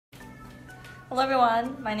Hello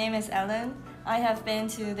everyone, my name is Ellen. I have been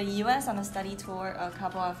to the US on a study tour a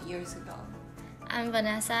couple of years ago. I'm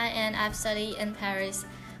Vanessa and I've studied in Paris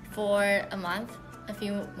for a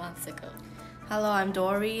few months ago. Hello, I'm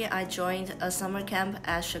Dory. I joined a summer camp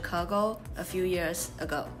at Chicago a few years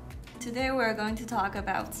ago. Today we're going to talk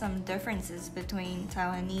about some differences between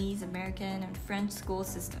Taiwanese, American, and French school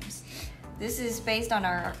systems. This is based on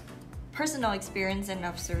our personal experience and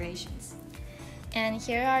observations. And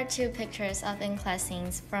here are two pictures of in-class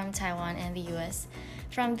scenes from Taiwan and the US.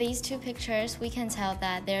 From these two pictures, we can tell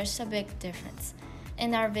that there's a big difference.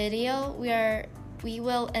 In our video, we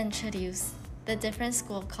will introduce the different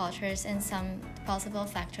school cultures and some possible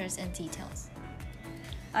factors and details.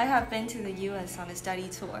 I have been to the US on a study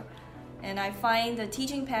tour, and I find the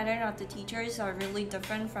teaching pattern of the teachers are really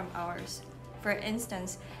different from ours. For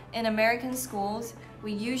instance, in American schools,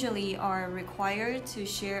 we usually are required to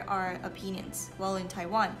share our opinions, while in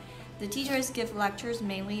Taiwan, the teachers give lectures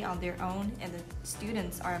mainly on their own and the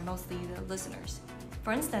students are mostly the listeners.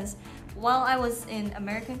 For instance, while I was in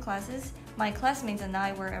American classes, my classmates and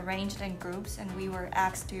I were arranged in groups and we were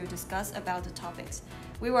asked to discuss about the topics.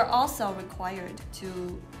 We were also required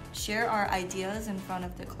to share our ideas in front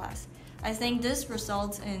of the class. I think this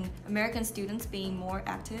results in American students being more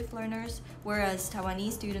active learners, whereas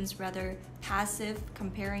Taiwanese students rather passive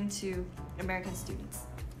comparing to American students.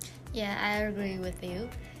 Yeah, I agree with you.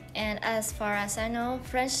 And as far as I know,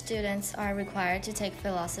 French students are required to take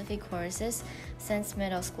philosophy courses since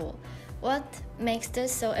middle school. What makes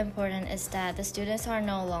this so important is that the students are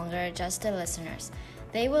no longer just the listeners.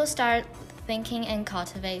 They will start thinking and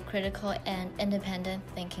cultivate critical and independent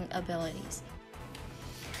thinking abilities.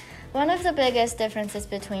 One of the biggest differences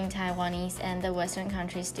between Taiwanese and the Western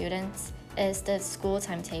country students is the school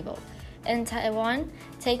timetable. In Taiwan,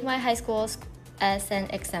 take my high school as an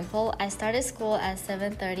example. I started school at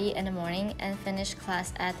 7:30 in the morning and finished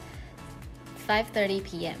class at 5:30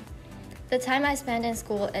 p.m. The time I spend in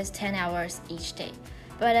school is 10 hours each day.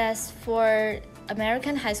 But as for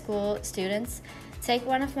American high school students, take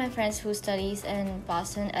one of my friends who studies in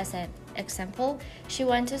Boston as an example. She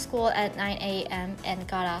went to school at 9 a.m. and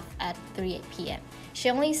got off at 3 p.m. She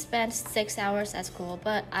only spent 6 hours at school,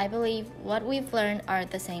 but I believe what we've learned are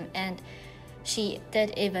the same and she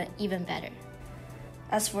did even better.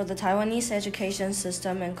 As for the Taiwanese education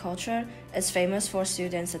system and culture, it's famous for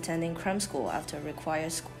students attending cram school after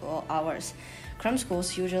required school hours. Cram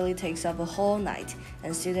schools usually takes up a whole night,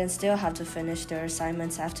 and students still have to finish their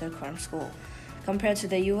assignments after cram school. Compared to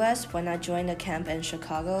the US, when I joined a camp in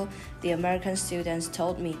Chicago, the American students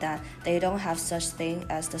told me that they don't have such thing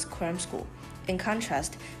as the cram school. In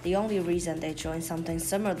contrast, the only reason they join something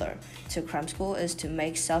similar to cram school is to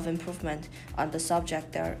make self-improvement on the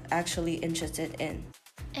subject they're actually interested in.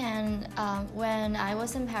 And when I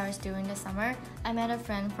was in Paris during the summer, I met a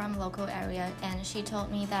friend from local area and she told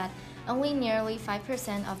me that only nearly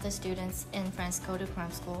 5% of the students in France go to cram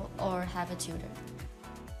school or have a tutor.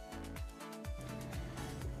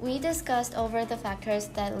 We discussed over the factors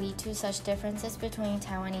that lead to such differences between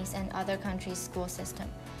Taiwanese and other countries' school system.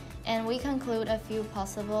 And we conclude a few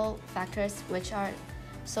possible factors, which are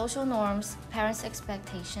social norms, parents'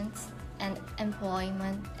 expectations, and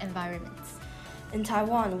employment environments. In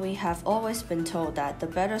Taiwan, we have always been told that the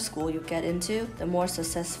better school you get into, the more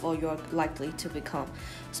successful you're likely to become.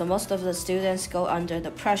 So most of the students go under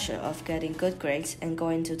the pressure of getting good grades and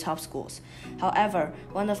going to top schools. However,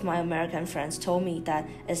 one of my American friends told me that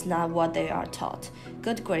it's not what they are taught.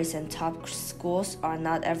 Good grades and top schools are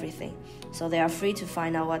not everything. So they are free to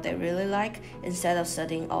find out what they really like instead of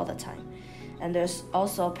studying all the time. And there's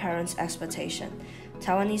also parents' expectation.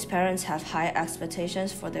 Taiwanese parents have high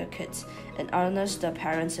expectations for their kids and honors the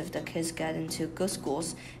parents if the kids get into good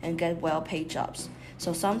schools and get well-paid jobs.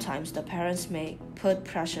 So sometimes the parents may put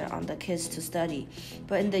pressure on the kids to study.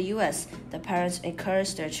 But in the US, the parents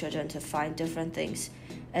encourage their children to find different things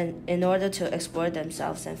and in order to explore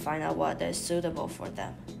themselves and find out what is suitable for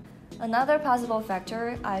them. Another possible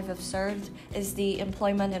factor I've observed is the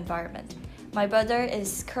employment environment. My brother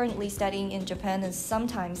is currently studying in Japan and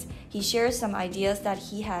sometimes he shares some ideas that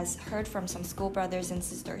he has heard from some school brothers and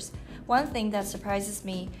sisters. One thing that surprises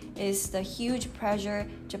me is the huge pressure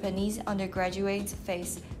Japanese undergraduates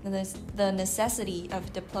face, the necessity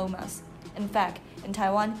of diplomas. In fact, in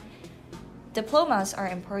Taiwan, diplomas are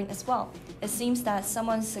important as well. It seems that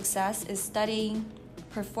someone's success is studying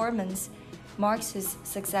performance marks his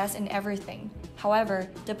success in everything. However,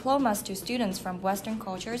 diplomas to students from Western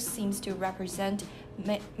cultures seems to represent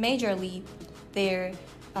majorly their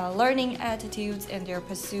learning attitudes and their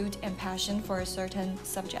pursuit and passion for a certain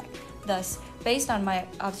subject. Thus, Based on my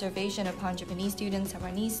observation upon Japanese students,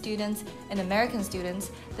 Taiwanese students, and American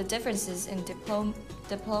students, the differences in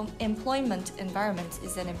employment environments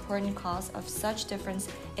is an important cause of such difference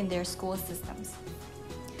in their school systems.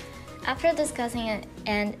 After discussing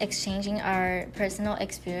and exchanging our personal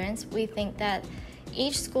experience, we think that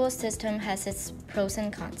each school system has its pros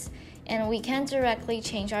and cons, and we can't directly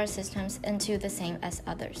change our systems into the same as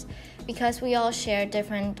others because we all share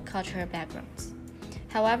different cultural backgrounds.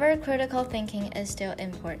 However, critical thinking is still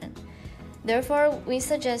important. Therefore, we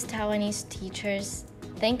suggest Taiwanese teachers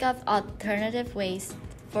think of alternative ways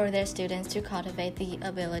for their students to cultivate the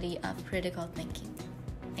ability of critical thinking.